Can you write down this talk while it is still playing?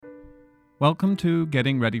Welcome to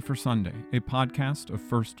Getting Ready for Sunday, a podcast of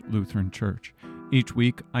First Lutheran Church. Each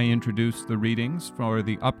week, I introduce the readings for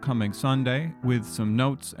the upcoming Sunday with some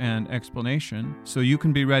notes and explanation so you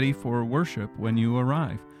can be ready for worship when you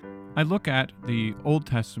arrive. I look at the Old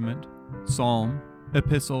Testament, Psalm,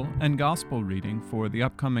 epistle, and gospel reading for the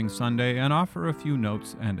upcoming Sunday and offer a few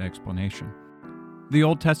notes and explanation. The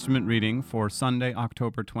Old Testament reading for Sunday,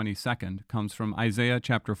 October 22nd, comes from Isaiah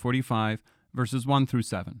chapter 45, verses 1 through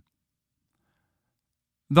 7.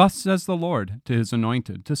 Thus says the Lord to his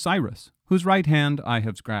anointed, to Cyrus, whose right hand I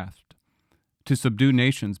have grasped, to subdue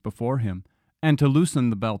nations before him, and to loosen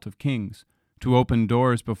the belt of kings, to open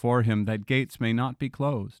doors before him that gates may not be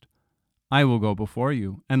closed. I will go before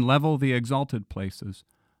you, and level the exalted places.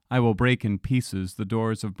 I will break in pieces the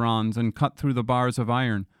doors of bronze, and cut through the bars of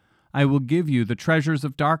iron. I will give you the treasures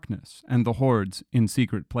of darkness, and the hordes in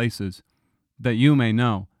secret places, that you may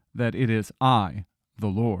know that it is I, the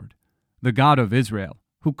Lord, the God of Israel,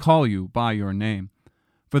 who call you by your name.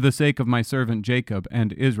 For the sake of my servant Jacob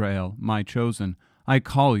and Israel, my chosen, I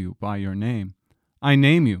call you by your name. I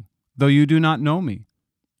name you, though you do not know me.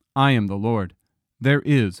 I am the Lord. There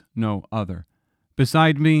is no other.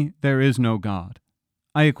 Beside me there is no God.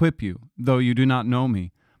 I equip you, though you do not know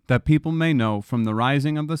me, that people may know from the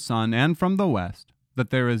rising of the sun and from the west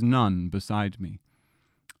that there is none beside me.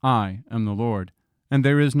 I am the Lord, and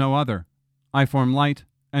there is no other. I form light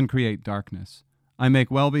and create darkness. I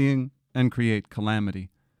make well-being and create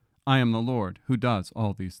calamity. I am the Lord who does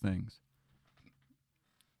all these things.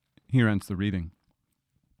 Here ends the reading.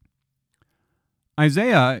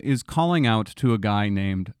 Isaiah is calling out to a guy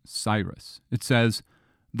named Cyrus. It says,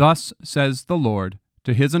 Thus says the Lord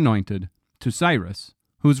to his anointed, to Cyrus,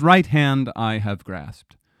 whose right hand I have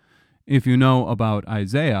grasped. If you know about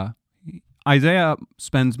Isaiah, Isaiah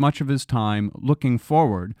spends much of his time looking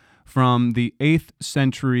forward from the 8th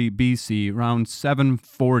century BC, around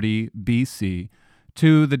 740 BC,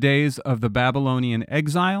 to the days of the Babylonian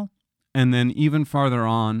exile, and then even farther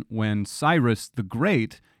on when Cyrus the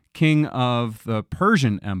Great, king of the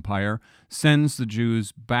Persian Empire, sends the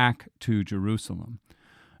Jews back to Jerusalem.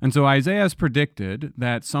 And so Isaiah has predicted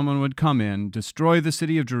that someone would come in, destroy the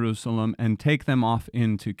city of Jerusalem, and take them off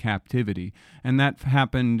into captivity. And that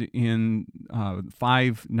happened in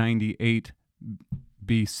 598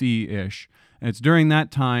 BC-ish. And it's during that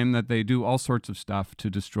time that they do all sorts of stuff to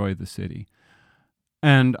destroy the city.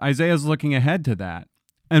 And Isaiah's looking ahead to that.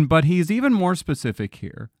 But he's even more specific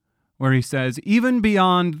here, where he says, even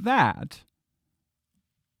beyond that,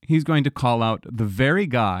 he's going to call out the very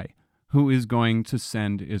guy who is going to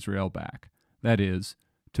send Israel back. That is,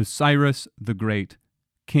 to Cyrus the Great,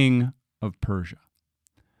 king of Persia.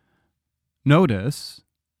 Notice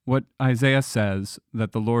what Isaiah says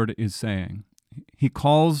that the Lord is saying. He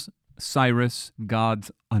calls Cyrus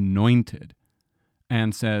God's anointed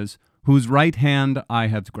and says, whose right hand I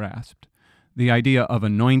have grasped. The idea of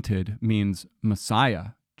anointed means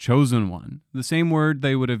Messiah, chosen one. The same word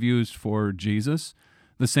they would have used for Jesus,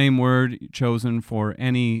 the same word chosen for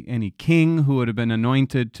any king who would have been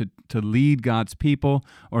anointed to lead God's people,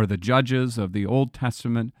 or the judges of the Old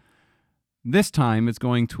Testament. This time it's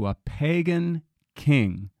going to a pagan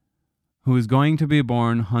king who is going to be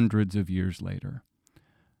born hundreds of years later.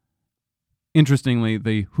 Interestingly,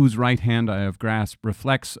 the whose right hand I have grasped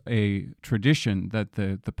reflects a tradition that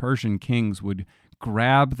the Persian kings would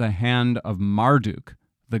grab the hand of Marduk,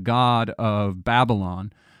 the god of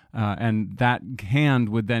Babylon, and that hand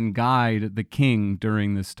would then guide the king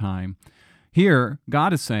during this time. Here,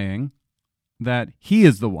 God is saying that he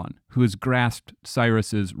is the one who has grasped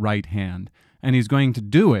Cyrus's right hand, and he's going to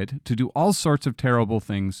do it to do all sorts of terrible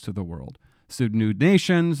things to the world. Subdue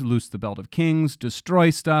nations, loose the belt of kings,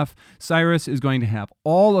 destroy stuff. Cyrus is going to have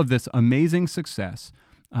all of this amazing success.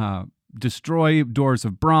 Destroy doors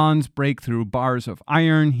of bronze, break through bars of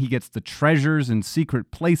iron. He gets the treasures in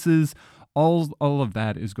secret places. All of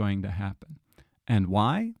that is going to happen. And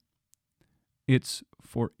why? It's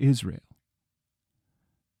for Israel.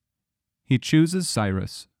 He chooses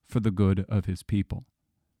Cyrus for the good of his people.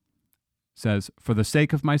 Says, for the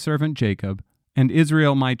sake of my servant Jacob and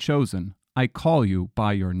Israel my chosen, I call you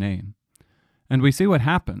by your name. And we see what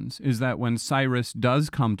happens is that when Cyrus does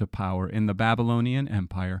come to power in the Babylonian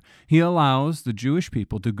Empire, he allows the Jewish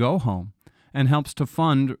people to go home and helps to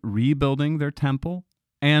fund rebuilding their temple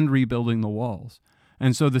and rebuilding the walls.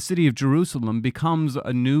 And so the city of Jerusalem becomes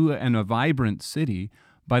a new and a vibrant city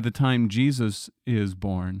by the time Jesus is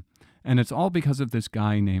born. And it's all because of this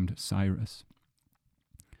guy named Cyrus.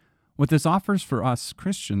 What this offers for us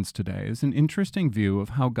Christians today is an interesting view of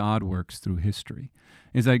how God works through history,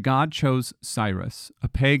 is that God chose Cyrus, a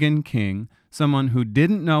pagan king, someone who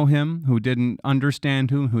didn't know him, who didn't understand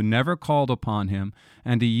him, who never called upon him,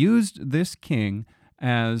 and he used this king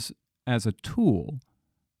as a tool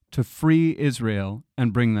to free Israel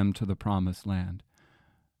and bring them to the promised land.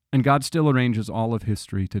 And God still arranges all of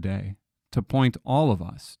history today to point all of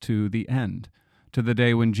us to the end, to the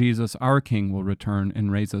day when Jesus, our King, will return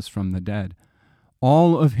and raise us from the dead.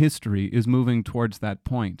 All of history is moving towards that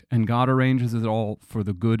point, and God arranges it all for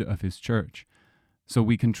the good of his church. So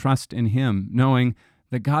we can trust in him, knowing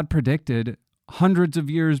that God predicted hundreds of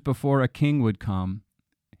years before a king would come.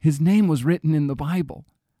 His name was written in the Bible.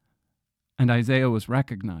 And Isaiah was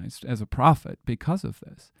recognized as a prophet because of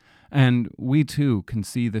this. And we too can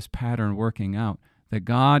see this pattern working out, that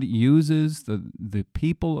God uses the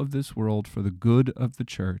people of this world for the good of the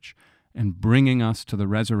church and bringing us to the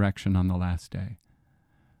resurrection on the last day.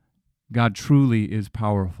 God truly is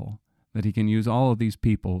powerful, that he can use all of these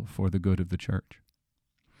people for the good of the church.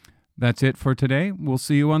 That's it for today. We'll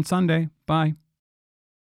see you on Sunday. Bye.